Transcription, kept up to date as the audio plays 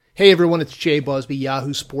Hey everyone, it's Jay Busby,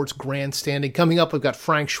 Yahoo Sports Grandstanding. Coming up, we've got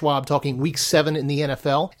Frank Schwab talking Week 7 in the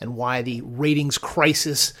NFL and why the ratings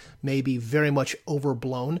crisis may be very much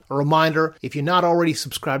overblown. A reminder, if you're not already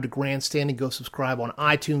subscribed to Grandstanding, go subscribe on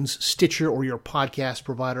iTunes, Stitcher, or your podcast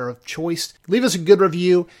provider of choice. Leave us a good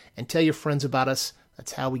review and tell your friends about us.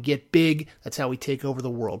 That's how we get big. That's how we take over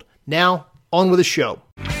the world. Now, on with the show.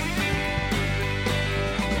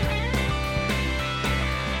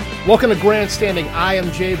 Welcome to Grandstanding. I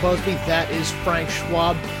am Jay Busby. That is Frank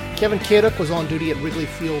Schwab. Kevin Kaduk was on duty at Wrigley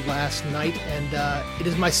Field last night, and it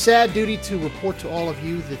is my sad duty to report to all of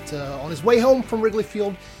you that on his way home from Wrigley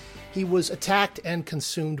Field, he was attacked and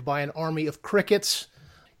consumed by an army of crickets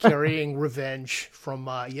carrying revenge from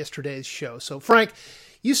yesterday's show. So, Frank,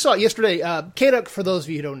 you saw it yesterday. Kaduk, for those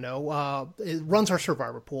of you who don't know, runs our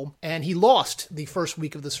Survivor Pool, and he lost the first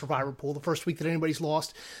week of the Survivor Pool, the first week that anybody's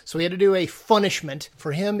lost. So he had to do a punishment.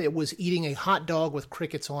 For him, it was eating a hot dog with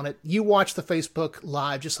crickets on it. You watched the Facebook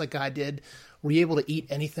Live just like I did. Were you able to eat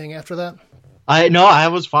anything after that? I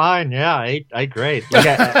was fine. Yeah, I ate great. Like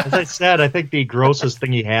as I said, I think the grossest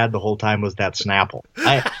thing he had the whole time was that Snapple.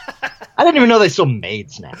 I didn't even know they still made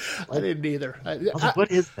Snapple. I didn't either. I was like,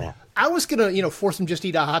 what is that? I was gonna, force him just to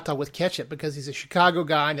eat a hot dog with ketchup because he's a Chicago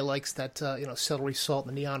guy and he likes that, celery salt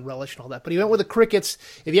and the neon relish and all that. But he went with the crickets.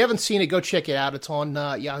 If you haven't seen it, go check it out. It's on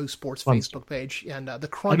Yahoo Sports Facebook page, and the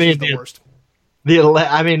crunch is the worst.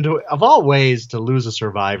 Of all ways to lose a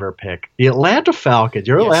Survivor pick, the Atlanta Falcons,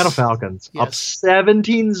 Atlanta Falcons, up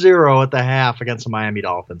 17-0 at the half against the Miami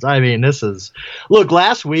Dolphins. Look,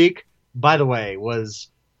 last week, by the way,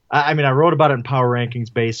 I wrote about it in Power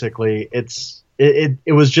Rankings, basically. It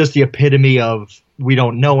was just the epitome of we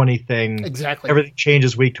don't know anything. Exactly. Everything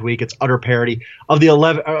changes week to week. It's utter parity. Of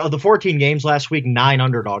the 14 games last week, 9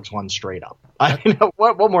 underdogs won straight up.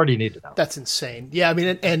 What more do you need to know? That's insane. Yeah,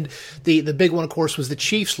 and the big one, of course, was the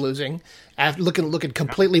Chiefs losing, after looking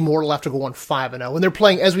completely mortal after going 5-0. And they're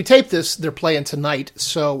playing, as we tape this, they're playing tonight.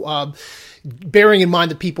 So, bearing in mind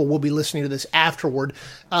that people will be listening to this afterward,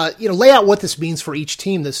 lay out what this means for each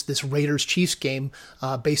team, this Raiders-Chiefs game,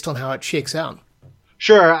 based on how it shakes out.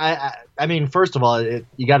 Sure. I mean, first of all,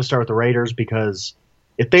 you got to start with the Raiders because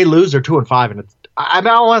if they lose, they're 2-5, and I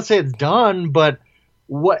don't want to say it's done, but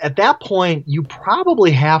at that point, you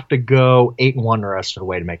probably have to go 8-1 the rest of the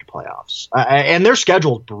way to make the playoffs. And their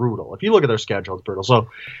schedule is brutal. If you look at their schedule, it's brutal. So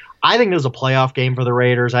I think this is a playoff game for the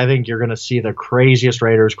Raiders. I think you're going to see the craziest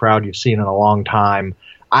Raiders crowd you've seen in a long time.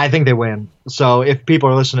 I think they win. So if people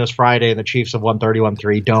are listening this Friday and the Chiefs have won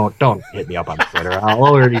 31-3, don't hit me up on Twitter. I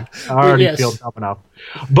already feel dumb enough.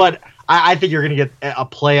 But I think you're going to get a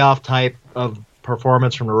playoff type of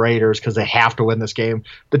performance from the Raiders because they have to win this game.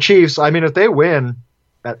 The Chiefs, if they win,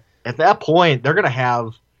 at that point, they're going to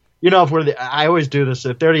have, I always do this,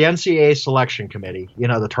 if they're the NCAA selection committee,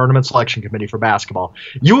 the tournament selection committee for basketball,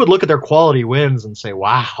 you would look at their quality wins and say,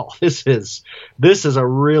 wow, this is a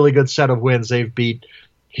really good set of wins. They've beat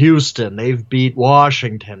Houston, they've beat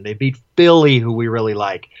Washington, they beat Philly, who we really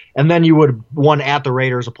like. And then you would have won at the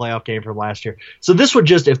Raiders a playoff game from last year. So this would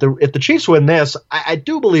just, if the Chiefs win this, I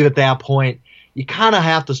do believe at that point, you kind of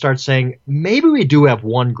have to start saying maybe we do have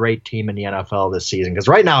one great team in the NFL this season, because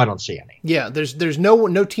right now I don't see any. Yeah, there's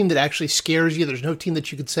no team that actually scares you. There's no team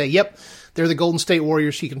that you could say, yep, they're the Golden State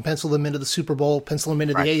Warriors. So you can pencil them into the Super Bowl, pencil them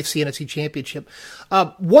into the AFC, NFC Championship.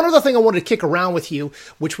 One other thing I wanted to kick around with you,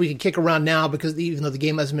 which we can kick around now because even though the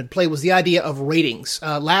game hasn't been played, was the idea of ratings.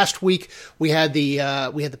 Last week we had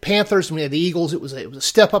the Panthers and we had the Eagles. It was a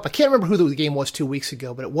step up. I can't remember who the game was 2 weeks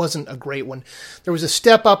ago, but it wasn't a great one. There was a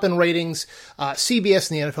step up in ratings. CBS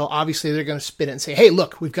and the NFL, obviously, they're going to spin it and say, hey,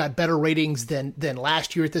 look, we've got better ratings than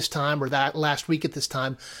last year at this time or that last week at this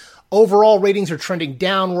time. Overall, ratings are trending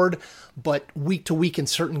downward, but week to week in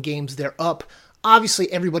certain games, they're up. Obviously,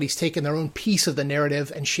 everybody's taking their own piece of the narrative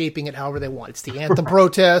and shaping it however they want. It's the anthem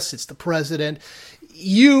protests. It's the president.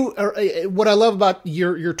 What I love about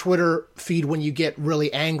your Twitter feed when you get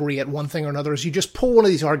really angry at one thing or another is you just pull one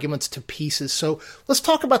of these arguments to pieces. So let's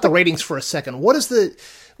talk about the ratings for a second. What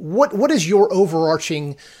is your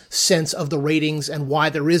overarching sense of the ratings and why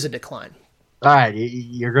there is a decline? All right,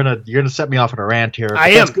 you're gonna set me off on a rant here. I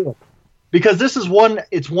am. That's good. Because this is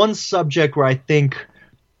one subject where I think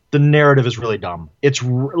the narrative is really dumb. It's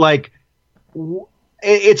like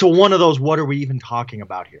it's one of those, what are we even talking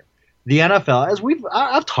about here? The NFL,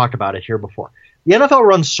 I've talked about it here before, the NFL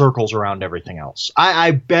runs circles around everything else.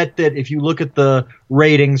 I bet that if you look at the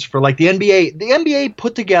ratings for like the NBA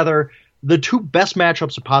put together the two best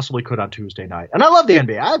matchups it possibly could on Tuesday night. And I love the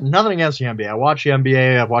NBA. I have nothing against the NBA. I watch the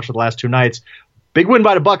NBA. I've watched it the last two nights. Big win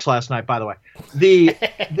by the Bucks last night, by the way.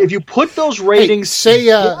 If you put those ratings say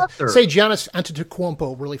together, Giannis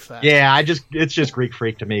Antetokounmpo really fast. Yeah, it's just Greek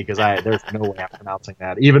freak to me because there's no way I'm pronouncing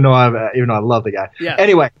that, even though I love the guy. Yeah.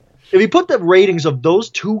 Anyway, if you put the ratings of those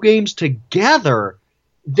two games together,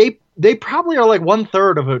 they probably are like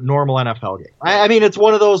 1/3 of a normal NFL game. I mean, it's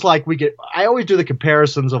one of those like I always do the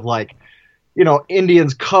comparisons of like,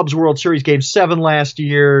 Indians Cubs World Series Game 7 last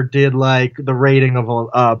year did like the rating of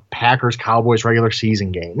a Packers Cowboys regular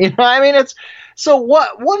season game. I mean,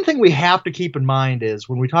 one thing we have to keep in mind is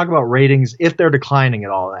when we talk about ratings, if they're declining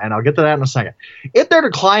at all, and I'll get to that in a second. If they're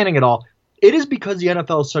declining at all, it is because the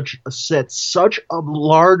NFL sets such a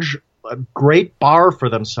large, great bar for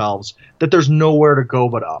themselves that there's nowhere to go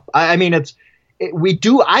but up. I mean,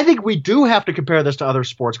 I think we do have to compare this to other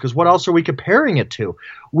sports because what else are we comparing it to?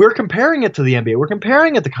 We're comparing it to the NBA. We're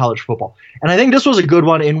comparing it to college football. And I think this was a good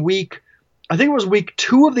one in week 2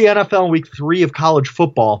 of the NFL and week 3 of college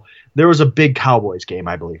football. There was a big Cowboys game,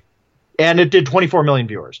 I believe. And it did 24 million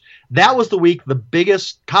viewers. That was the week the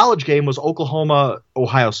biggest college game was Oklahoma,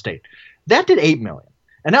 Ohio State. That did 8 million.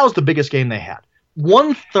 And that was the biggest game they had.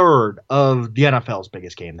 1/3 of the NFL's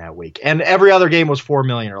biggest game that week. And every other game was 4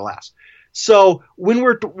 million or less. So when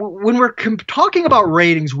we're talking about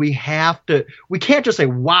ratings, we can't just say,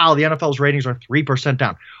 wow, the NFL's ratings are 3%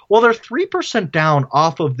 down. Well, they're 3% down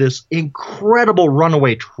off of this incredible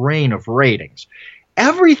runaway train of ratings.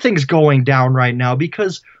 Everything's going down right now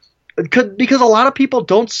because a lot of people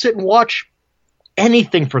don't sit and watch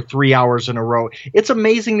anything for 3 hours in a row. It's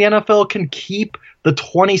amazing the NFL can keep the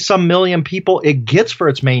 20-some million people it gets for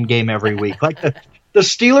its main game every week. Like the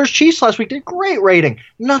Steelers-Chiefs last week did great rating.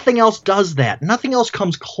 Nothing else does that. Nothing else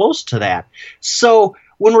comes close to that. So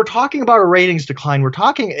when we're talking about a ratings decline,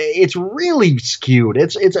 it's really skewed.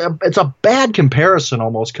 It's a bad comparison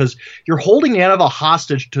almost because you're holding the NFL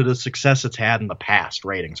hostage to the success it's had in the past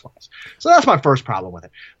ratings-wise. So that's my first problem with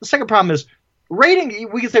it. The second problem is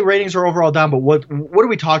we can say ratings are overall down, but what are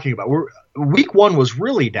we talking about? Week 1 was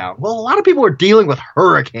really down. Well, a lot of people were dealing with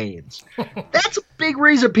hurricanes. That's a big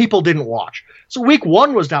reason people didn't watch. So week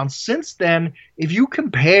 1 was down. Since then, if you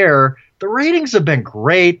compare, the ratings have been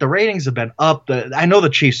great. The ratings have been up. I know the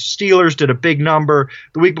Chiefs-Steelers did a big number.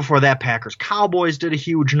 The week before that, Packers-Cowboys did a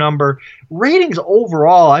huge number. Ratings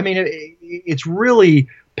overall, I mean, it's really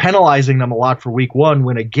penalizing them a lot for week 1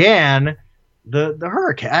 when, again, the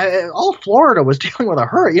hurricane, all Florida was dealing with a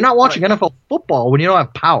hurricane. You're not watching NFL football when you don't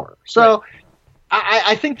have power. So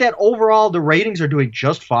I think that overall the ratings are doing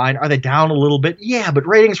just fine. Are they down a little bit? Yeah, but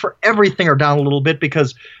ratings for everything are down a little bit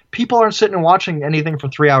because people aren't sitting and watching anything for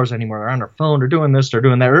 3 hours anymore. They're on their phone. They're doing this. They're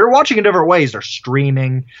doing that. They're watching in different ways. They're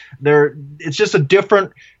streaming. It's just a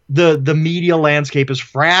different – the media landscape is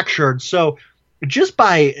fractured. So just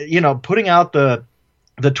by, putting out the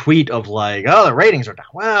tweet of like, oh, the ratings are down.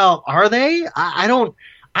 Well, are they? I don't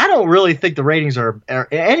really think the ratings are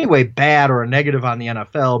any way bad or a negative on the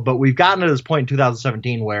NFL, but we've gotten to this point in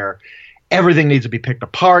 2017 where everything needs to be picked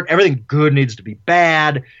apart. Everything good needs to be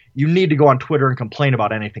bad. You need to go on Twitter and complain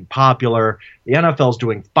about anything popular. The NFL's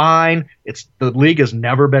doing fine. The league has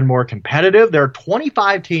never been more competitive. There are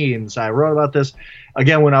 25 teams. I wrote about this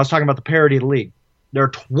again when I was talking about the parity of the league. There are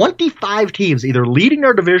 25 teams either leading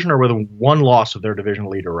their division or within one loss of their division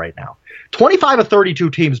leader right now. 25 of 32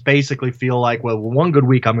 teams basically feel like, well, one good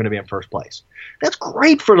week I'm going to be in first place. That's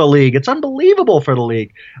great for the league. It's unbelievable for the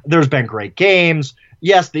league. There's been great games.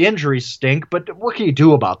 Yes, the injuries stink, but what can you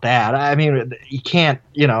do about that? I mean, you can't,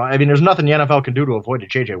 there's nothing the NFL can do to avoid a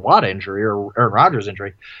J.J. Watt injury or Aaron Rodgers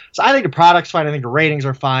injury. So I think the product's fine. I think the ratings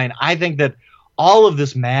are fine. I think that all of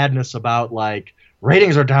this madness about like,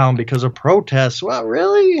 ratings are down because of protests. Well,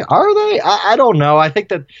 really? Are they? I don't know. I think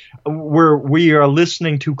that we are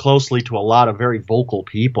listening too closely to a lot of very vocal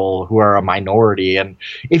people who are a minority. And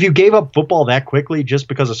if you gave up football that quickly just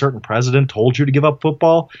because a certain president told you to give up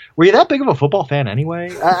football, were you that big of a football fan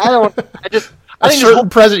anyway? I think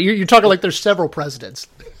certain president. You're talking like there's several presidents.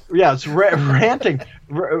 Yeah, it's wrapping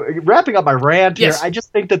up my rant here. Yes. I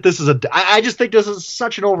just think that this is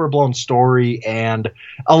such an overblown story and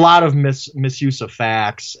a lot of misuse of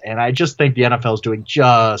facts. And I just think the NFL is doing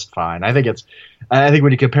just fine. I think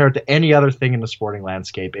when you compare it to any other thing in the sporting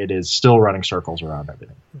landscape, it is still running circles around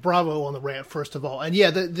everything. Bravo on the rant, first of all. And yeah,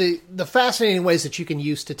 the fascinating ways that you can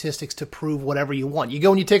use statistics to prove whatever you want. You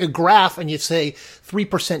go and you take a graph and you say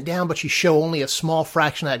 3% down, but you show only a small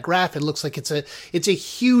fraction of that graph. It looks like it's a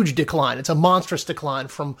huge decline. It's a monstrous decline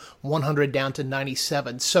from 100 down to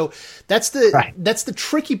 97. So that's the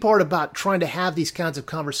tricky part about trying to have these kinds of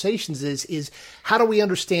conversations is how do we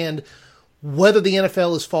understand whether the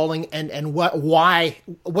NFL is falling and what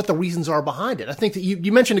the reasons are behind it. I think that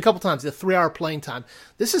you mentioned a couple times the 3-hour playing time.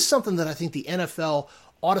 This is something that I think the NFL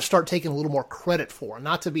ought to start taking a little more credit for,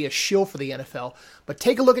 not to be a shill for the NFL, but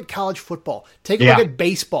take a look at college football. Take a look at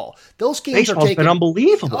baseball. Those games Baseball's been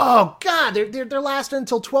unbelievable. Oh God, they're lasting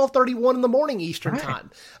until 12:31 in the morning Eastern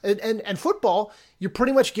time. And football, you're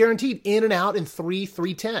pretty much guaranteed in and out in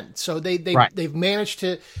 3:10. So they've managed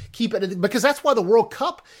to keep it, because that's why the World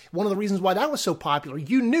Cup, one of the reasons why that was so popular.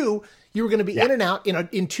 You knew you were going to be in and out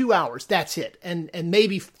in 2 hours. That's it. And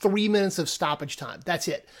maybe 3 minutes of stoppage time. That's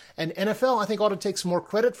it. And NFL, I think, ought to take some more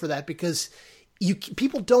credit for that, because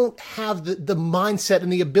people don't have the mindset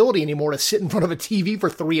and the ability anymore to sit in front of a TV for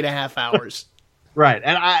 3.5 hours. Right.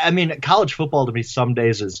 And I mean, college football to me some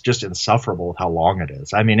days is just insufferable with how long it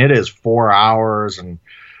is. I mean, it is 4 hours, and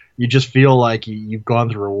you just feel like you've gone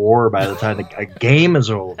through a war by the time a game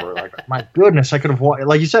is over. Like, my goodness, I could have,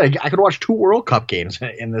 like you said, I could watch 2 World Cup games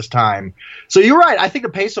in this time. So you're right. I think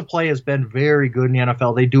the pace of play has been very good in the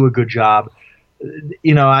NFL. They do a good job.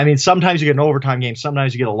 You know, I mean, sometimes you get an overtime game.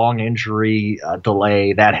 Sometimes you get a long injury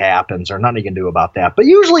delay. That happens, or nothing you can do about that. But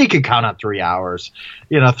usually you can count on 3 hours,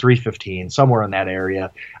 3:15, somewhere in that area.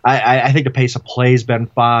 I think the pace of play has been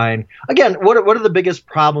fine. Again, what are the biggest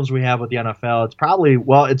problems we have with the NFL? It's probably,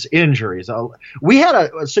 it's injuries. We had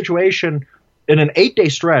a situation in an 8-day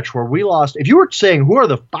stretch where we lost. If you were saying who are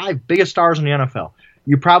the 5 biggest stars in the NFL,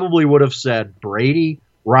 you probably would have said Brady,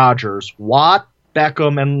 Rodgers, Watt,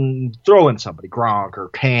 Beckham, and throw in somebody, Gronk or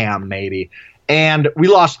Cam maybe. And we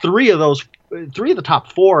lost 3 of the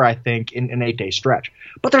top 4, I think, in an 8-day stretch.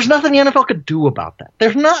 But there's nothing the NFL could do about that.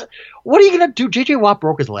 There's not. What are you going to do? J.J. Watt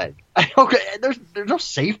broke his leg. There's no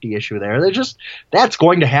safety issue there. That's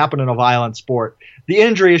going to happen in a violent sport. The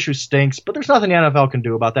injury issue stinks, but there's nothing the NFL can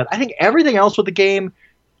do about that. I think everything else with the game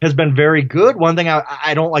has been very good. One thing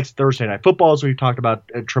I don't like Thursday Night Football, as we've talked about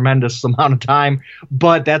a tremendous amount of time,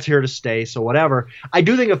 but that's here to stay, so whatever. I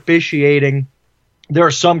do think officiating, there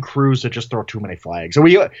are some crews that just throw too many flags. So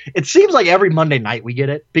it seems like every Monday night we get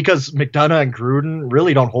it, because McDonough and Gruden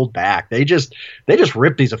really don't hold back. They just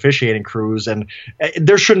rip these officiating crews, and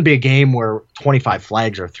there shouldn't be a game where 25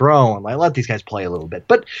 flags are thrown. Like, let these guys play a little bit.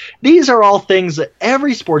 But these are all things that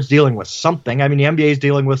every sport's dealing with something. I mean, the NBA is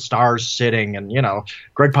dealing with stars sitting, and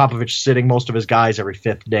Greg Popovich sitting most of his guys every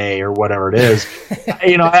 5th day or whatever it is.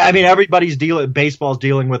 I mean, everybody's baseball's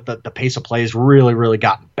dealing with the pace of play has really, really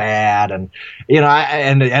gotten bad, and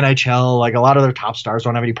and the NHL, like, a lot of their top stars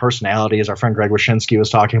don't have any personality, as our friend Greg Wyshynski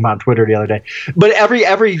was talking about on Twitter the other day. But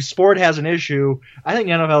every sport has an issue. I think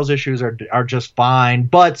the NFL's issues are just fine.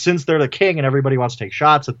 But since they're the king and everybody wants to take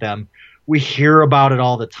shots at them, we hear about it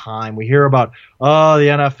all the time. We hear about, the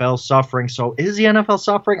NFL's suffering. So is the NFL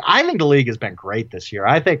suffering? I think the league has been great this year.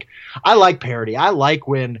 I like parity. I like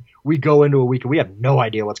when we go into a week and we have no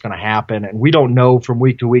idea what's going to happen, and we don't know from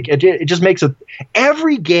week to week. It just makes it –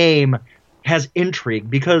 every game – has intrigue,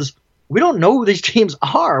 because we don't know who these teams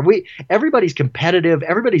are. Everybody's competitive.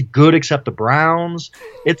 Everybody's good except the Browns.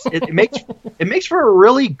 It makes for a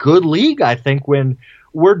really good league, I think, when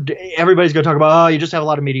everybody's going to talk about, you just have a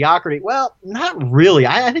lot of mediocrity. Well, not really.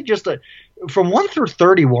 I think just from 1 through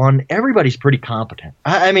 31, everybody's pretty competent.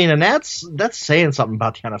 I mean, and that's saying something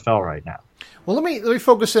about the NFL right now. Well, let me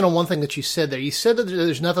focus in on one thing that you said there. You said that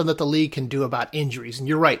there's nothing that the league can do about injuries, and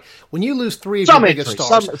you're right. When you lose 3 of your biggest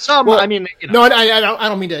stars, I mean, no, I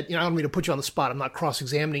don't mean to, I don't mean to put you on the spot. I'm not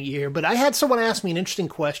cross-examining you here, but I had someone ask me an interesting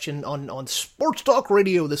question on Sports Talk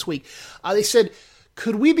Radio this week. They said,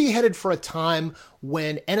 could we be headed for a time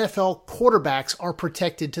when NFL quarterbacks are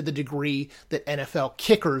protected to the degree that NFL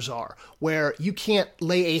kickers are, where you can't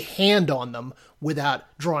lay a hand on them without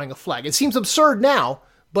drawing a flag? It seems absurd now.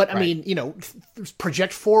 But, I mean,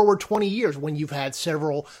 project forward 20 years when you've had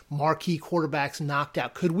several marquee quarterbacks knocked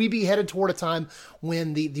out. Could we be headed toward a time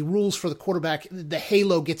when the rules for the quarterback, the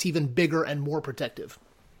halo gets even bigger and more protective?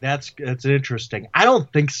 That's interesting. I don't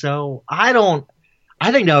think so. I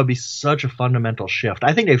think that would be such a fundamental shift.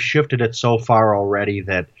 I think they've shifted it so far already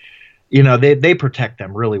that, they protect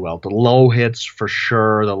them really well. The low hits, for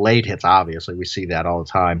sure. The late hits, obviously. We see that all the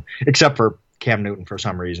time, except for Cam Newton. For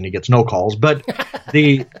some reason he gets no calls, but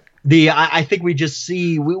I think we just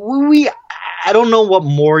see I don't know what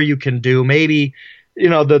more you can do. Maybe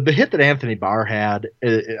the hit that Anthony Barr had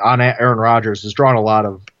on Aaron Rodgers has drawn a lot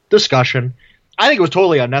of discussion. I think it was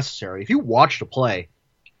totally unnecessary. If you watch the play,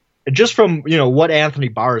 just from what Anthony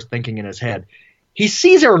Barr is thinking in his head, he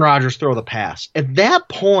sees Aaron Rodgers throw the pass. At that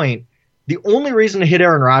point, the only reason to hit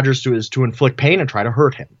Aaron Rodgers is to inflict pain and try to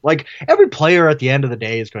hurt him. Like, every player at the end of the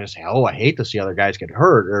day is going to say, oh, I hate to see other guys get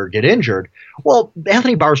hurt or get injured. Well,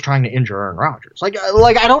 Anthony Barr's trying to injure Aaron Rodgers. Like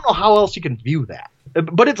I don't know how else you can view that.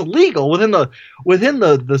 But it's legal within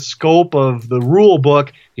the scope of the rule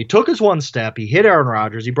book. He took his one step. He hit Aaron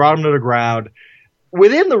Rodgers. He brought him to the ground.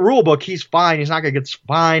 Within the rule book, he's fine. He's not going to get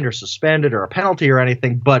fined or suspended or a penalty or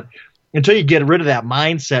anything. But until you get rid of that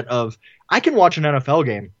mindset of, I can watch an NFL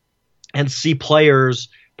game and see players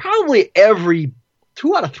probably every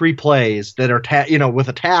 2 out of 3 plays that are with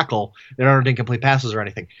a tackle that aren't incomplete passes or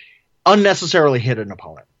anything, unnecessarily hit an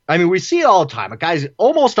opponent. I mean, we see it all the time. A guy's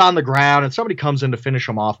almost on the ground and somebody comes in to finish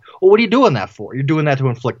him off. Well, what are you doing that for? You're doing that to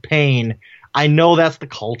inflict pain. I know that's the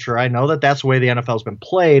culture. I know that that's the way the NFL's been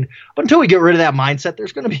played. But until we get rid of that mindset,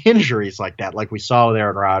 there's going to be injuries like that, like we saw with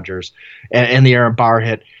Aaron Rodgers and the Aaron Barr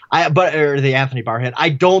hit, or the Anthony Barr hit. I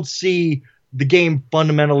don't see the game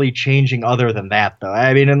fundamentally changing other than that, though.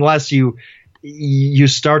 I mean, unless you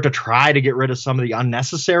start to try to get rid of some of the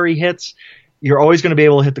unnecessary hits, you're always going to be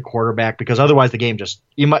able to hit the quarterback, because otherwise the game just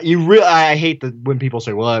I hate that when people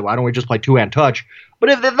say, well, why don't we just play two-hand touch?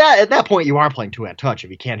 But at that point you are playing two-hand touch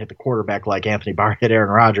if you can't hit the quarterback like Anthony Barr hit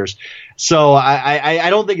Aaron Rodgers. So I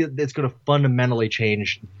don't think it's going to fundamentally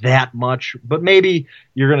change that much, but maybe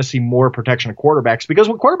you're going to see more protection of quarterbacks, because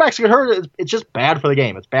when quarterbacks get hurt, it's just bad for the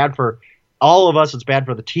game. It's bad for all of us. It's bad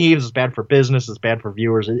for the teams. It's bad for business. It's bad for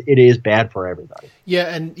viewers. It is bad for everybody. Yeah,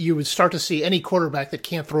 and you would start to see any quarterback that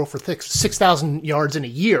can't throw for 6,000 yards in a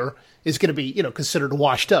year is going to be, considered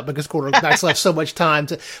washed up, because quarterbacks left so much time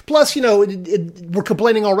to. Plus, we're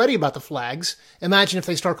complaining already about the flags. Imagine if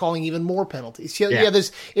they start calling even more penalties. Yeah,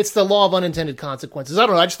 it's the law of unintended consequences. I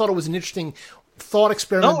don't know. I just thought it was an interesting thought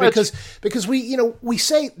experiment, because we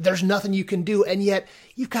say there's nothing you can do, and yet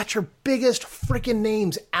you've got your biggest freaking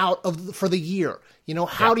names out for the year.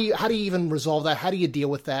 How do you even resolve that? How do you deal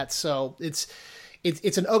with that? So it's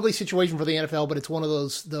an ugly situation for the NFL, but it's one of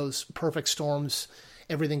those perfect storms.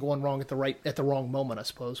 Everything going wrong at the wrong moment, I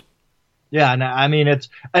suppose. Yeah, and I mean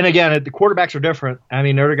and again, the quarterbacks are different. I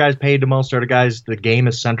mean, they're the guys paid the most. They're the guys the game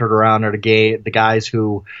is centered around. They're the guys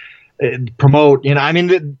who promote.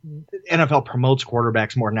 The NFL promotes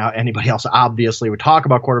quarterbacks more than now anybody else. Obviously, we talk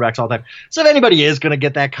about quarterbacks all the time. So if anybody is going to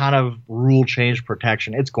get that kind of rule change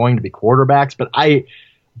protection, it's going to be quarterbacks. But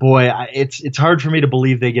it's hard for me to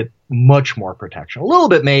believe they get much more protection. A little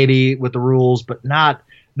bit maybe with the rules, but not.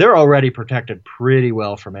 They're already protected pretty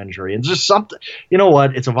well from injury. And just something, you know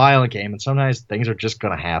what? It's a violent game, and sometimes things are just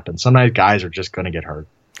going to happen. Sometimes guys are just going to get hurt.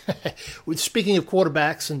 Speaking of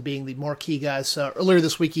quarterbacks and being the marquee guys, earlier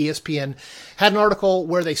this week ESPN had an article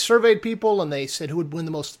where they surveyed people and they said who would win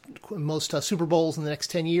the most Super Bowls in the next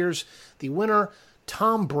 10 years. The winner,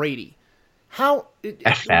 Tom Brady.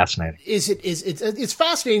 That's fascinating. It's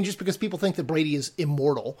fascinating just because people think that Brady is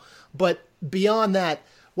immortal, but beyond that,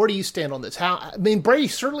 where do you stand on this? Brady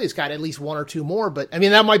certainly has got at least one or two more, but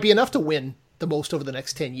that might be enough to win the most over the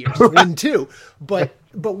next 10 years. Win two. But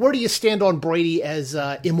where do you stand on Brady as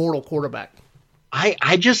immortal quarterback?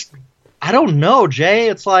 I don't know, Jay.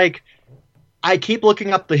 It's like I keep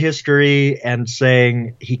looking up the history and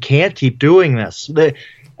saying he can't keep doing this.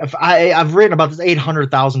 I've written about this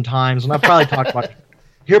 800,000 times, and I've probably talked about it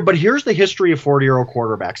here. But here's the history of 40-year-old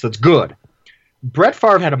quarterbacks that's good. Brett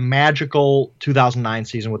Favre had a magical 2009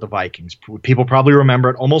 season with the Vikings. People probably remember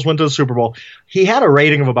it. Almost went to the Super Bowl. He had a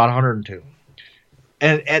rating of about 102.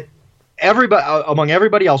 And among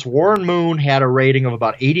everybody else, Warren Moon had a rating of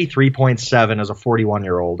about 83.7 as a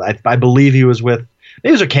 41-year-old. I believe he was with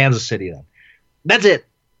Kansas City then. That's it.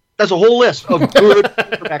 That's a whole list of good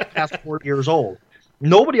quarterbacks past 40 years old.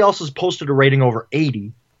 Nobody else has posted a rating over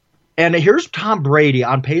 80. And here's Tom Brady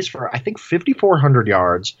on pace for, I think, 5,400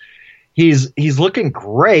 yards. He's looking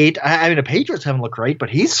great. The Patriots haven't looked great, but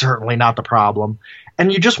he's certainly not the problem.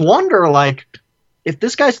 And you just wonder, if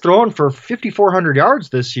this guy's throwing for 5,400 yards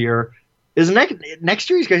this year, is next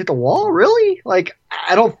year he's going to hit the wall? Really?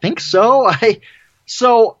 I don't think so.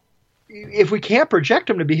 So if we can't project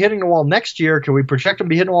him to be hitting the wall next year, can we project him to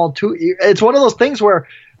be hitting the wall too? It's one of those things where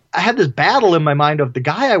I have this battle in my mind of the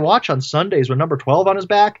guy I watch on Sundays with number 12 on his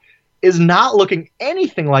back is not looking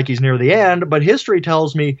anything like he's near the end, but history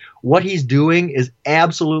tells me what he's doing is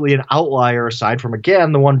absolutely an outlier aside from,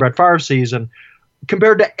 again, the one Brett Favre season,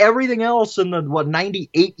 compared to everything else in the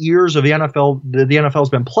 98 years of the NFL the NFL's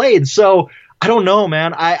been played. So I don't know,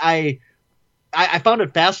 man. I found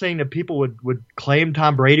it fascinating that people would claim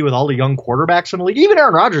Tom Brady with all the young quarterbacks in the league. Even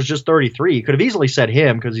Aaron Rodgers, just 33. You could have easily said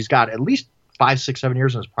him because he's got at least 5, 6, 7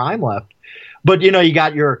 years in his prime left. But you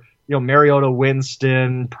got your Mariota,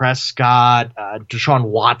 Winston, Prescott, Deshaun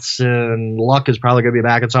Watson, Luck is probably going to be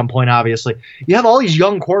back at some point, obviously. You have all these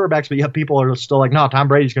young quarterbacks, but you have people who are still like, no, Tom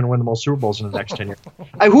Brady's going to win the most Super Bowls in the next 10 years.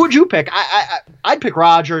 Who would you pick? I'd pick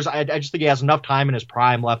Rodgers. I just think he has enough time in his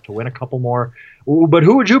prime left to win a couple more. But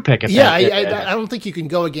who would you pick? I don't think you can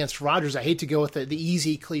go against Rodgers. I hate to go with the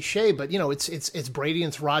easy cliche, but it's Brady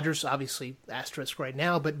and it's Rodgers, obviously asterisk right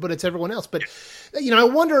now, but it's everyone else. But I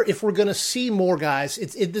wonder if we're going to see more guys.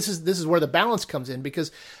 This is where the balance comes in,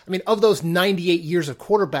 because of those 98 years of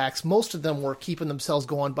quarterbacks, most of them were keeping themselves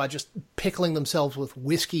going by just pickling themselves with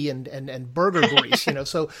whiskey and burger grease.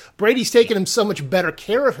 So Brady's taking him so much better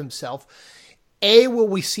care of himself. A, will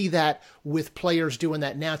we see that with players doing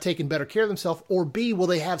that now, taking better care of themselves? Or B, will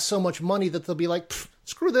they have so much money that they'll be like,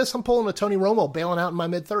 screw this, I'm pulling a Tony Romo, bailing out in my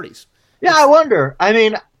mid-30s? Yeah, I wonder.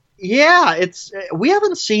 We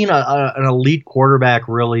haven't seen an elite quarterback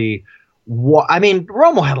really.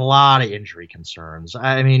 Romo had a lot of injury concerns.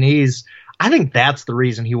 I think that's the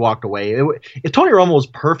reason he walked away. If Tony Romo was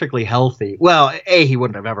perfectly healthy, well, A, he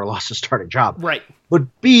wouldn't have ever lost his starting job. Right.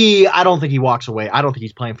 But B, I don't think he walks away. I don't think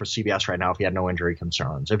he's playing for CBS right now if he had no injury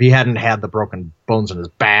concerns, if he hadn't had the broken bones in his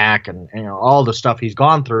back and all the stuff he's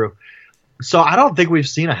gone through. So I don't think we've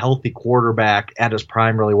seen a healthy quarterback at his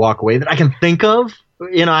prime really walk away that I can think of,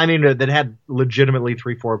 that had legitimately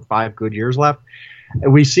 3, 4, 5 good years left.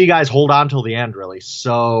 We see guys hold on till the end, really.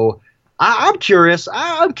 So I'm curious.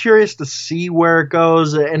 I'm curious to see where it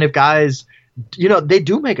goes, and if guys, they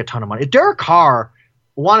do make a ton of money. If Derek Carr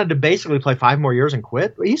wanted to basically play 5 more years and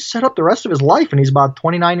quit, he's set up the rest of his life, and he's about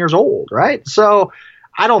 29 years old, right? So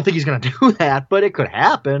I don't think he's going to do that, but it could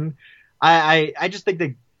happen. I just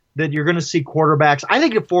think that you're going to see quarterbacks. I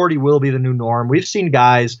think at 40 will be the new norm. We've seen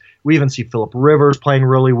guys. We even see Phillip Rivers playing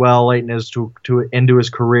really well late into his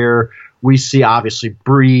career. We see obviously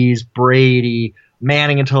Breeze, Brady,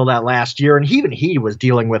 Manning until that last year, and even he was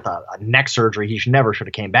dealing with a neck surgery he never should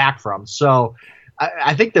have came back from. So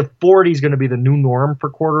I think that 40 is going to be the new norm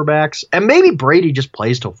for quarterbacks, and maybe Brady just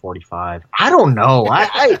plays till 45. I don't know.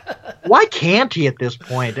 Why can't he at this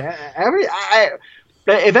point?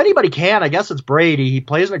 If anybody can, I guess it's Brady. He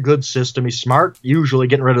plays in a good system. He's smart, usually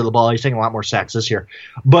getting rid of the ball. He's taking a lot more sacks this year,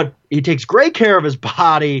 but he takes great care of his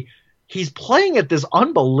body. He's playing at this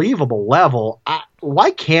unbelievable level.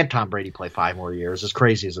 Why can't Tom Brady play 5 more years, as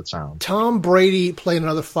crazy as it sounds? Tom Brady playing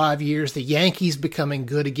another 5 years, the Yankees becoming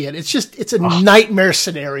good again. It's a nightmare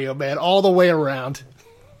scenario, man, all the way around.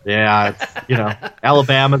 Yeah,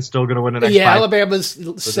 Alabama's still going to win the next 5.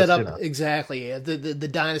 Alabama's set up exactly. Yeah, the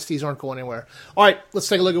dynasties aren't going anywhere. All right, let's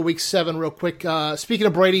take a look at Week 7 real quick. Speaking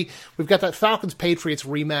of Brady, we've got that Falcons-Patriots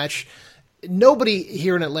rematch. Nobody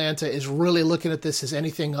here in Atlanta is really looking at this as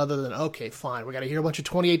anything other than, okay, fine, we got to hear a bunch of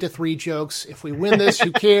 28-3 jokes. If we win this,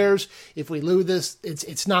 who cares? If we lose this,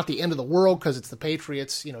 it's not the end of the world because it's the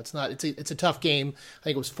Patriots. It's not. It's a tough game. I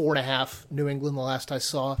think it was 4.5 New England the last I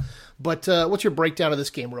saw. But what's your breakdown of this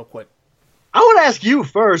game, real quick? I want to ask you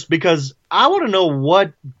first because I want to know,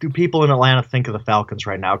 what do people in Atlanta think of the Falcons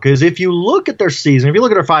right now? Because if you look at their season, if you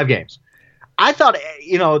look at their 5 games, I thought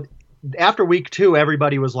after week 2,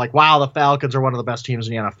 everybody was like, wow, the Falcons are one of the best teams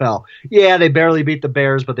in the NFL. Yeah, they barely beat the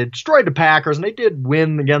Bears, but they destroyed the Packers, and they did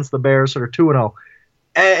win against the Bears, so they're 2-0.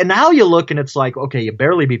 And now you look, and it's like, okay, you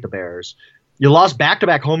barely beat the Bears. You lost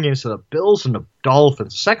back-to-back home games to the Bills and the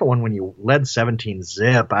Dolphins. The second one when you led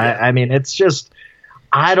 17-0. It's just,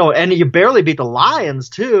 and you barely beat the Lions,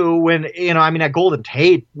 too, when, that Golden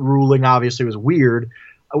Tate ruling obviously was weird.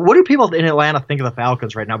 What do people in Atlanta think of the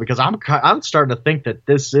Falcons right now? Because I'm starting to think that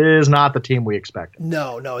this is not the team we expected.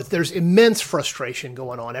 No, there's immense frustration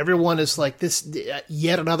going on. Everyone is like, this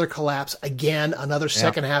yet another collapse, again another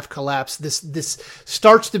second half collapse. This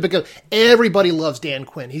starts to become. Everybody loves Dan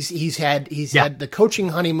Quinn. He's had the coaching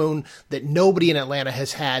honeymoon that nobody in Atlanta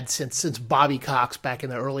has had since Bobby Cox back in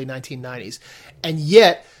the early 1990s, and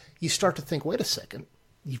yet you start to think, wait a second.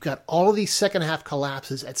 You've got all of these second half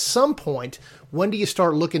collapses. At some point, when do you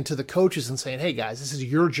start looking to the coaches and saying, hey, guys, this is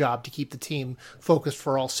your job to keep the team focused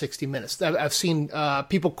for all 60 minutes? I've seen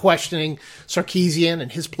people questioning Sarkisian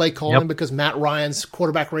and his play calling because Matt Ryan's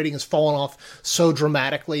quarterback rating has fallen off so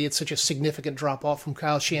dramatically. It's such a significant drop-off from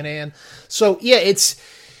Kyle Shanahan. So,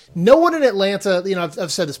 no one in Atlanta,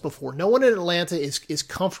 I've said this before, no one in Atlanta is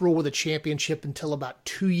comfortable with a championship until about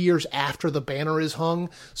 2 years after the banner is hung.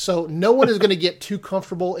 So no one is going to get too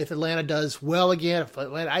comfortable if Atlanta does well again.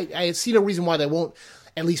 I see no reason why they won't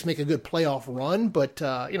at least make a good playoff run, but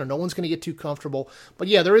no one's going to get too comfortable. But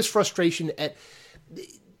yeah, there is frustration at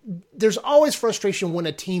there's always frustration when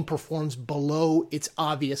a team performs below its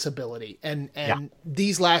obvious ability. And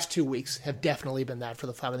these last 2 weeks have definitely been that for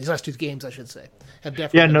the Falcons. These last 2 games, I should say, have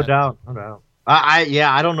definitely been no that. doubt. No doubt.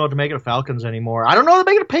 I don't know what to make of the Falcons anymore. I don't know what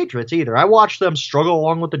to make of the Patriots either. I watched them struggle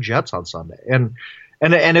along with the Jets on Sunday. And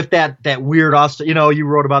if that weird Austin, you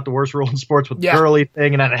wrote about the worst rule in sports with the Gurley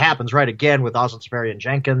thing, and then it happens right again with Austin Sperry and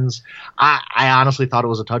Jenkins. I honestly thought it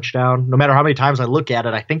was a touchdown. No matter how many times I look at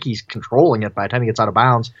it, I think he's controlling it by the time he gets out of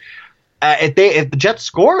bounds. If the Jets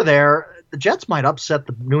score there, the Jets might upset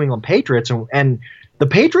the New England Patriots, and the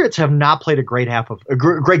Patriots have not played a great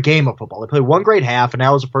great game of football. They played one great half, and that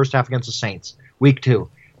was the first half against the Saints, week 2.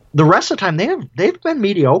 The rest of the time, they've been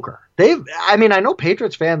mediocre. I know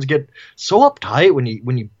Patriots fans get so uptight when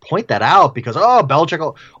you point that out because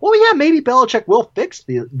Belichick. Maybe Belichick will fix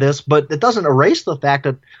this, but it doesn't erase the fact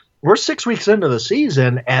that we're 6 weeks into the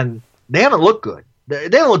season and they haven't looked good. They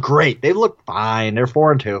don't look great. They look fine. They're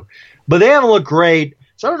 4-2, but they haven't looked great.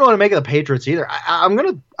 So I don't know what to make of the Patriots either.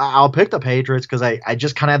 I'll pick the Patriots because I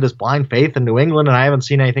just kind of have this blind faith in New England, and I haven't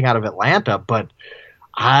seen anything out of Atlanta. But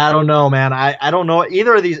I don't know, man. I don't know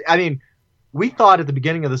either of these. I mean, we thought at the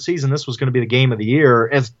beginning of the season this was going to be the game of the year.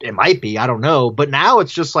 It might be. I don't know. But now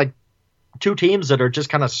it's just like 2 teams that are just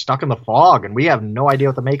kind of stuck in the fog, and we have no idea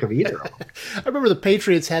what to make of either. I remember the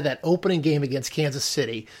Patriots had that opening game against Kansas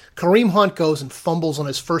City. Kareem Hunt goes and fumbles on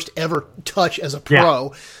his first ever touch as a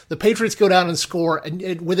pro. Yeah. The Patriots go down and score,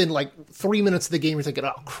 and within like 3 minutes of the game, you're thinking,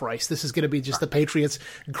 oh, Christ, this is going to be just the Patriots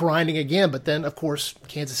grinding again. But then, of course,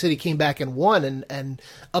 Kansas City came back and won and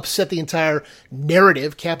upset the entire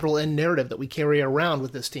narrative, capital N narrative, that we carry around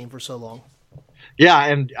with this team for so long. Yeah,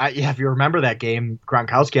 and if you remember that game,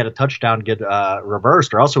 Gronkowski had a touchdown get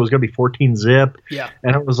reversed, or else it was going to be 14-zip. Yeah,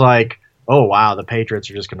 and it was like, oh wow, the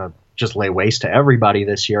Patriots are just going to lay waste to everybody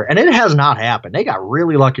this year, and it has not happened. They got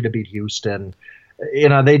really lucky to beat Houston. They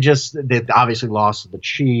obviously lost to the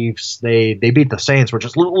Chiefs. They beat the Saints, which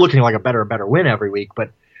is looking like a better and better win every week,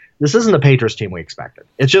 but this isn't the Patriots team we expected.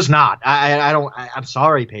 It's just not. I'm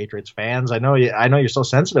sorry, Patriots fans. I know you're so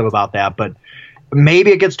sensitive about that, but.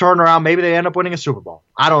 Maybe it gets turned around. Maybe they end up winning a Super Bowl.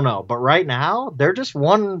 I don't know. But right now, they're just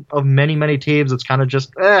one of many, many teams that's kind of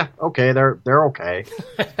just, okay, they're okay.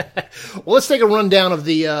 Well, let's take a rundown of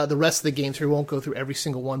the rest of the games here. We won't go through every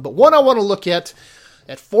single one. But one I want to look at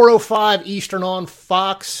 4:05 Eastern on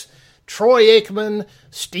Fox, Troy Aikman,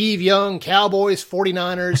 Steve Young, Cowboys,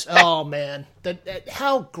 49ers. Oh, man.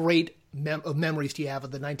 How great memories do you have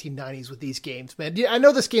of the 1990s with these games, man? I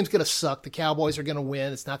know this game's going to suck. The Cowboys are going to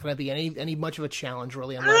win. It's not going to be any much of a challenge,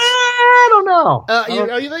 really. Unless I don't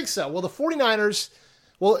know. You think so? Well, the 49ers.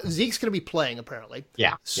 Well, Zeke's going to be playing apparently.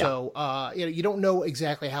 Yeah. So you don't know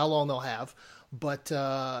exactly how long they'll have, but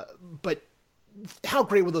how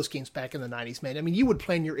great were those games back in the 90s, man? I mean, you would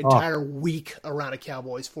plan your entire week around a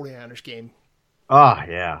Cowboys 49ers game. Oh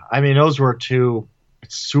yeah. I mean, those were 2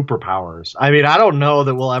 superpowers. I mean, I don't know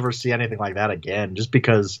that we'll ever see anything like that again, just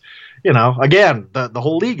because, again, the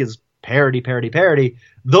whole league is parity.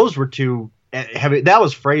 Those were 2 heavy. That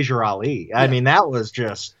was Frazier Ali. I mean, that was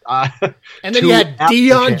just. And then you had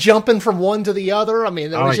Dion jumping from one to the other. I mean,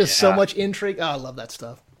 there was just so much intrigue. Oh, I love that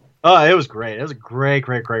stuff. Oh, it was great. It was a great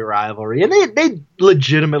rivalry. And they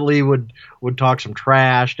legitimately would talk some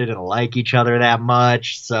trash. They didn't like each other that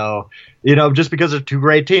much. So, just because there's 2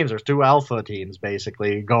 great teams, there's 2 alpha teams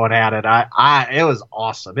basically going at it. It was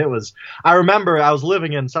awesome. I remember I was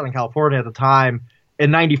living in Southern California at the time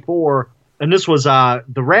in 94, and this was the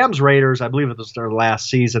Rams Raiders. I believe it was their last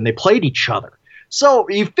season. They played each other. So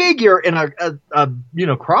you figure in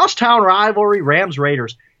a crosstown rivalry, Rams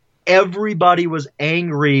Raiders, everybody was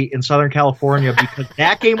angry in Southern California because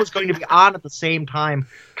that game was going to be on at the same time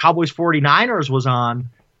Cowboys 49ers was on.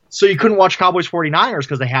 So you couldn't watch Cowboys 49ers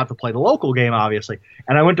because they have to play the local game, obviously.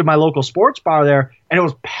 And I went to my local sports bar there, and it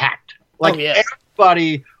was packed.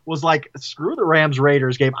 Everybody was like, screw the Rams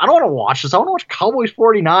Raiders game. I don't want to watch this. I want to watch Cowboys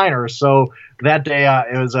 49ers. So that day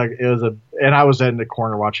and I was in the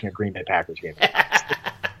corner watching a Green Bay Packers game.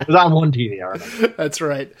 It was on one TV, I remember. That's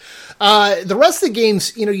right. The rest of the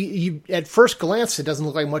games, you at first glance, it doesn't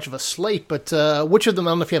look like much of a slate, but which of them,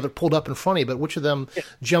 I don't know if you have it pulled up in front of you, but which of them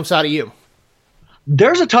jumps out at you?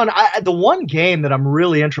 There's a ton. The one game that I'm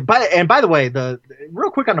really interested and by the way,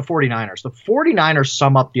 real quick on the 49ers. The 49ers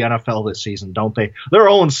sum up the NFL this season, don't they? They're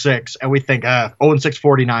 0-6, and we think 0-6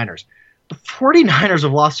 49ers. The 49ers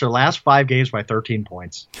have lost their last 5 games by 13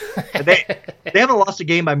 points. They haven't lost a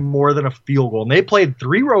game by more than a field goal, and they played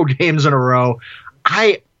 3 road games in a row.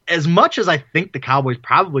 As much as I think the Cowboys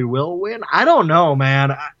probably will win, I don't know,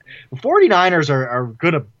 man. The 49ers are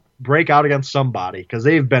going to break out against somebody because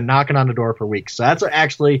they've been knocking on the door for weeks. So that's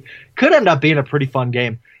actually could end up being a pretty fun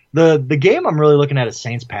game. The game I'm really looking at is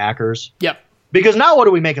Saints-Packers. Yep. Because now what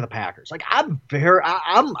do we make of the Packers? Like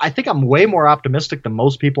I think I'm way more optimistic than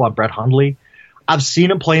most people on Brett Hundley. I've seen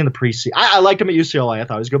him play in the preseason. I liked him at UCLA. I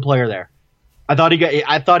thought he was a good player there. I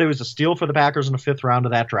thought it was a steal for the Packers in the 5th round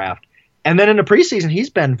of that draft. And then in the preseason, he's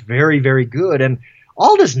been very, very good. And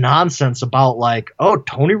all this nonsense about like, oh,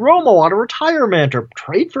 Tony Romo out of retirement or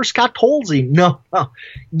trade for Scott Tolzien. No,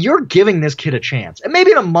 you're giving this kid a chance. And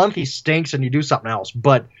maybe in a month he stinks and you do something else.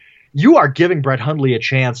 But you are giving Brett Hundley a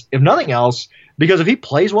chance, if nothing else, because if he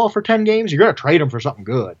plays well for 10 games, you're going to trade him for something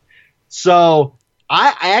good. So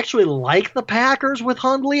I actually like the Packers with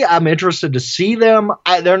Hundley. I'm interested to see them.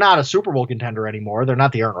 They're not a Super Bowl contender anymore. They're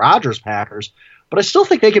not the Aaron Rodgers Packers. But I still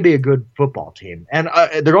think they could be a good football team. And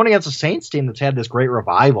they're going against a Saints team that's had this great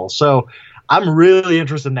revival. So I'm really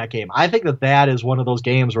interested in that game. I think that is one of those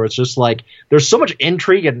games where it's just like there's so much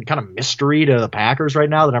intrigue and kind of mystery to the Packers right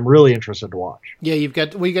now that I'm really interested to watch. Yeah,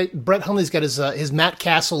 Brett Hundley's got his Matt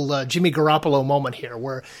Castle, Jimmy Garoppolo moment here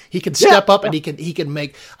where he can step up and he can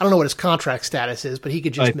make, I don't know what his contract status is, but he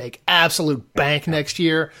could just make absolute bank next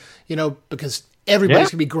year, because everybody's going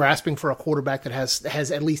to be grasping for a quarterback that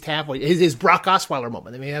has at least halfway. His Brock Osweiler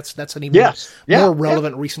moment. I mean, that's an even more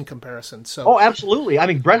relevant recent comparison. So, absolutely. I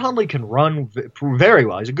mean, Brett Hundley can run very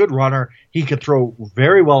well. He's a good runner. He can throw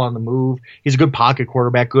very well on the move. He's a good pocket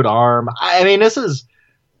quarterback, good arm. I mean, this is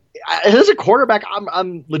a quarterback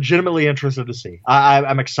I'm legitimately interested to see.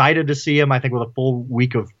 I'm excited to see him. I think with a full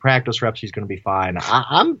week of practice reps, he's going to be fine.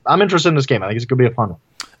 I'm interested in this game. I think it's going to be a fun one.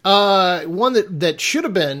 One that should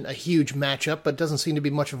have been a huge matchup, but doesn't seem to be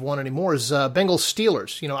much of one anymore, is Bengals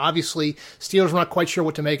Steelers. Obviously Steelers are not quite sure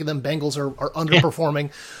what to make of them. Bengals are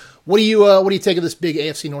underperforming. What do you take of this big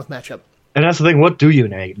AFC North matchup? And that's the thing. What do you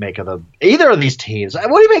make of either of these teams? What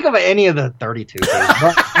do you make of any of the 32 teams?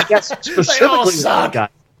 I guess specifically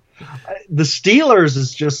the Steelers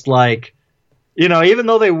is just like, even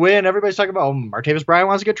though they win, everybody's talking about, Martavis Bryant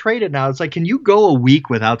wants to get traded now. It's like, can you go a week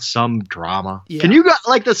without some drama? Yeah. Can you go,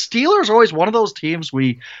 like, the Steelers are always one of those teams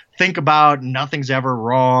we think about, nothing's ever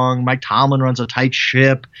wrong. Mike Tomlin runs a tight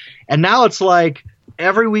ship. And now it's like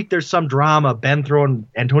every week there's some drama. Ben throwing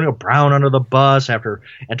Antonio Brown under the bus after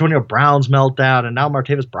Antonio Brown's meltdown. And now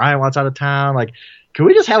Martavis Bryant wants out of town. Like, can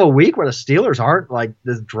we just have a week where the Steelers aren't like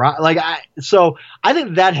this dry? So I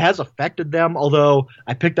think that has affected them, although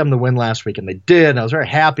I picked them to win last week and they did. And I was very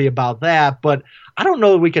happy about that, but I don't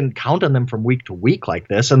know that we can count on them from week to week like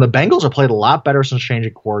this. And the Bengals have played a lot better since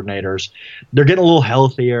changing coordinators. They're getting a little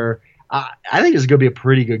healthier. I think it's going to be a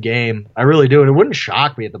pretty good game. I really do. And it wouldn't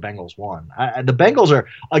shock me if the Bengals won. The Bengals are,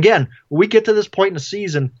 again, when we get to this point in the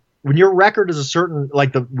season, when your record is a certain,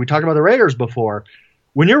 we talked about the Raiders before,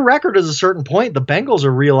 when your record is a certain point, the Bengals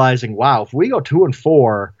are realizing, wow, if we go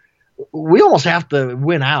 2-4, we almost have to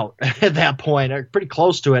win out at that point, or pretty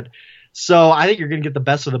close to it. So I think you're going to get the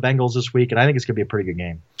best of the Bengals this week, and I think it's going to be a pretty good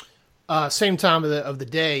game. Same time of the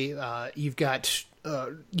day, you've got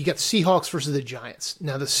the Seahawks versus the Giants.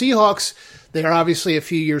 Now the Seahawks, they are obviously a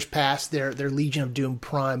few years past their Legion of Doom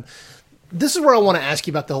prime. This is where I want to ask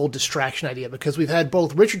you about the whole distraction idea, because we've had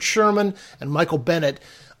both Richard Sherman and Michael Bennett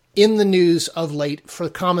in the news of late for the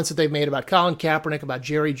comments that they've made about Colin Kaepernick, about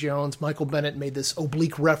Jerry Jones. Michael Bennett made this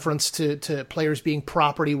oblique reference to players being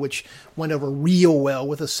property, which went over real well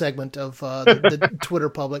with a segment of the Twitter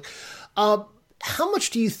public. How much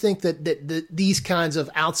do you think that these kinds of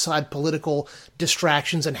outside political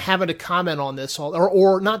distractions and having to comment on this,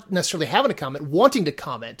 or not necessarily having to comment, wanting to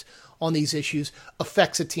comment on these issues,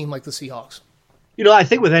 affects a team like the Seahawks? I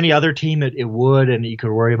think with any other team it would, and you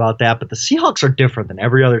could worry about that. But the Seahawks are different than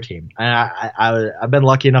every other team. I've been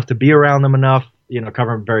lucky enough to be around them enough,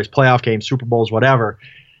 covering various playoff games, Super Bowls, whatever,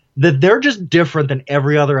 that they're just different than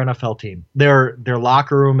every other NFL team. Their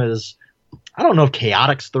locker room is, I don't know if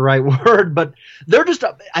chaotic's the right word, but they're just,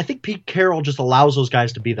 I think Pete Carroll just allows those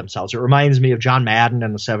guys to be themselves. It reminds me of John Madden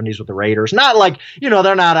in the 70s with the Raiders. Not like, they're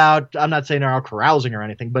not out, I'm not saying they're out carousing or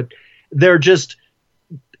anything, but they're just,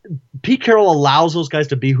 Pete Carroll allows those guys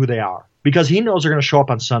to be who they are because he knows they're going to show up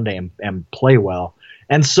on Sunday and play well.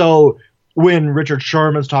 And so when Richard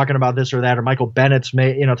Sherman's talking about this or that, or Michael Bennett's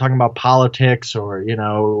talking about politics or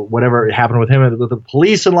whatever happened with him with the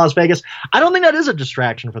police in Las Vegas, I don't think that is a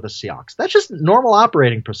distraction for the Seahawks. That's just normal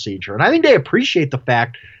operating procedure, and I think they appreciate the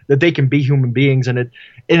fact that they can be human beings. And it,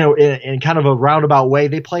 in kind of a roundabout way,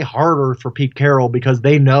 they play harder for Pete Carroll because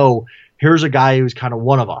they know here's a guy who's kind of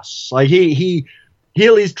one of us. Like he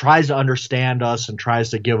at least tries to understand us and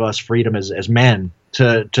tries to give us freedom as men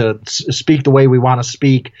to speak the way we want to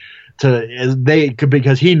speak,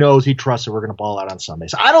 because he knows, he trusts that we're going to ball out on Sunday.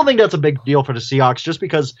 So I don't think that's a big deal for the Seahawks, just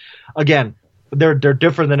because, again, they're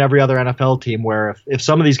different than every other NFL team, where if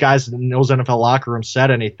some of these guys in those NFL locker rooms said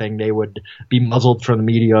anything, they would be muzzled from the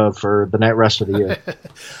media for the rest of the year.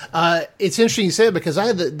 It's interesting you say it, because I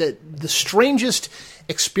had the strangest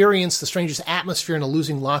experience, the strangest atmosphere in a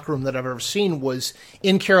losing locker room that I've ever seen was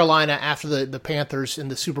in Carolina after the Panthers in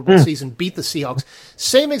the Super Bowl season beat the Seahawks.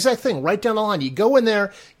 Same exact thing, right down the line. You go in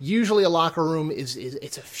there, usually a locker room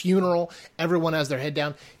it's a funeral. Everyone has their head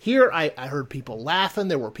down. Here, I heard people laughing.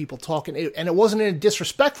 There were people talking, and it wasn't in a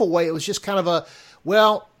disrespectful way. It was just kind of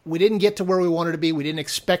we didn't get to where we wanted to be. We didn't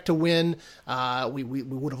expect to win. We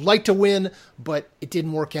would have liked to win, but it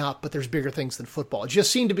didn't work out. But there's bigger things than football. It just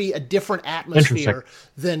seemed to be a different atmosphere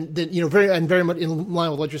than very much in line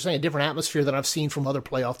with what you're saying. A different atmosphere than I've seen from other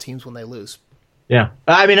playoff teams when they lose. Yeah,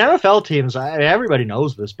 I mean, NFL teams. Everybody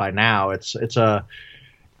knows this by now. It's a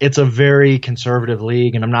very conservative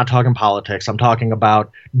league, and I'm not talking politics. I'm talking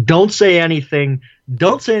about don't say anything.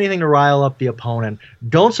 Don't say anything to rile up the opponent.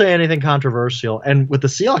 Don't say anything controversial. And with the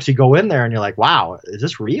Seahawks, you go in there and you're like, wow, is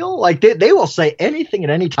this real? Like they will say anything at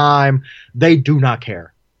any time. They do not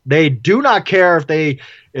care. They do not care if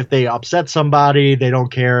they upset somebody. They don't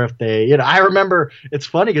care if they, I remember, it's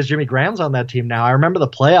funny because Jimmy Graham's on that team now. I remember the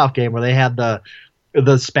playoff game where they had the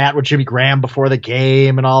spat with Jimmy Graham before the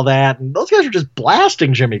game and all that. And those guys are just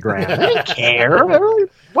blasting Jimmy Graham. They didn't care.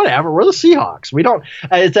 Whatever. We're the Seahawks. We don't.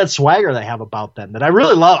 It's that swagger they have about them that I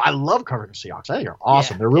really love. I love covering the Seahawks. I think they're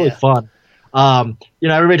awesome. They're really fun.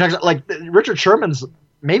 Everybody talks like Richard Sherman's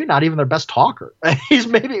maybe not even their best talker. He's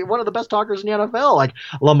maybe one of the best talkers in the NFL. Like,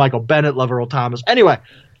 I love Michael Bennett, love Earl Thomas. Anyway,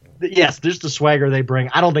 yes, just the swagger they bring.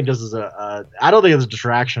 I don't think this is I don't think it's a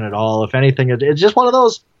distraction at all. If anything, it's just one of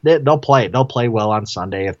those. They'll play well on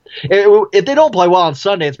Sunday. If they don't play well on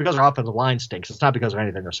Sunday, it's because their offensive line stinks. It's not because of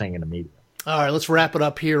anything they're saying in the media. All right, let's wrap it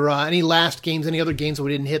up here. Any last games, any other games that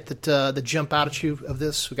we didn't hit that jump out at you of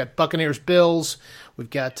this? We got Buccaneers-Bills. We've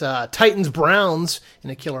got Titans-Browns in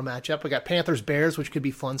a killer matchup. We got Panthers-Bears, which could be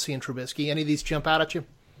fun seeing Trubisky. Any of these jump out at you?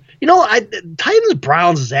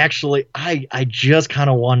 Titans-Browns is actually, I just kind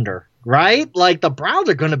of wonder, right? Like, the Browns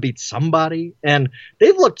are going to beat somebody, and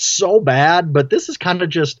they've looked so bad, but this is kind of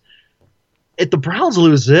just, if the Browns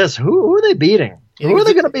lose this, who are they beating? Who are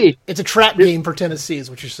they going to beat? It's a trap game for Tennessee is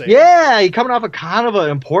what you're saying. Yeah, you're coming off a kind of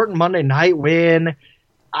an important Monday night win.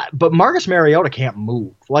 But Marcus Mariota can't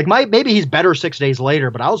move. Like, maybe he's better 6 days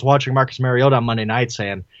later, but I was watching Marcus Mariota on Monday night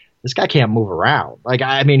saying, this guy can't move around. Like,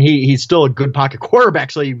 I mean, he's still a good pocket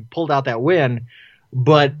quarterback, so he pulled out that win.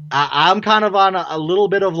 But I'm kind of on a little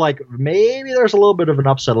bit of like, maybe there's a little bit of an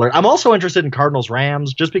upset alert. I'm also interested in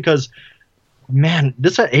Cardinals-Rams just because, man,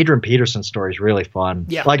 this Adrian Peterson story is really fun.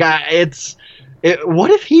 Yeah. Like, what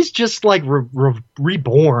if he's just like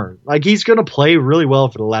reborn? Like, he's going to play really well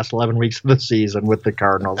for the last 11 weeks of the season with the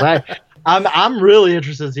Cardinals. I'm really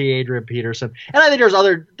interested to see Adrian Peterson. And I think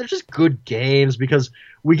there's just good games because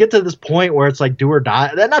we get to this point where it's like do or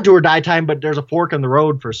die. Not do or die time, but there's a fork in the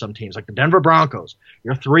road for some teams. Like the Denver Broncos.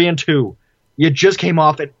 You're 3-2. You just came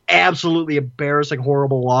off an absolutely embarrassing,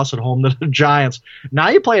 horrible loss at home to the Giants. Now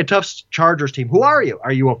you play a tough Chargers team. Who are you?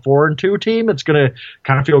 Are you a 4-2 team that's going to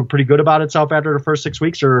kind of feel pretty good about itself after the first 6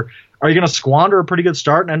 weeks? Or are you going to squander a pretty good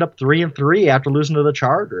start and end up 3-3 after losing to the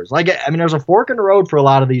Chargers? Like, I mean, there's a fork in the road for a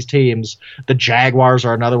lot of these teams. The Jaguars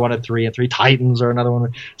are another one at 3-3. Titans are another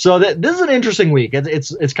one. So this is an interesting week.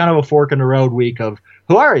 It's kind of a fork in the road week of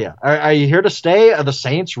who are you? Are you here to stay? Are the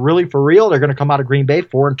Saints really for real? They're going to come out of Green Bay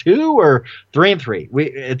 4-2 or 3-3.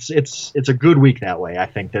 It's a good week that way. I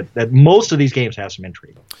think that most of these games have some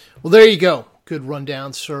intrigue. Well, there you go. Good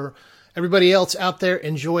rundown, sir. Everybody else out there,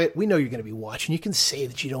 enjoy it. We know you're going to be watching. You can say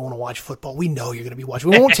that you don't want to watch football. We know you're going to be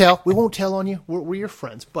watching. We won't tell. We won't tell on you. We're your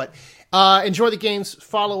friends. But enjoy the games.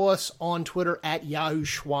 Follow us on Twitter at Yahoo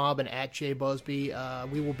Schwab and at Jay Busby.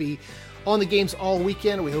 We will be on the games all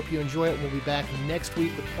weekend. We hope you enjoy it. We'll be back next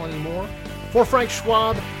week with plenty more. For Frank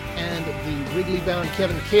Schwab and the Wrigley-bound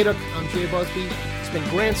Kevin Kaduk, I'm Jay Busby. It's been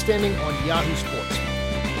grandstanding on Yahoo Sports.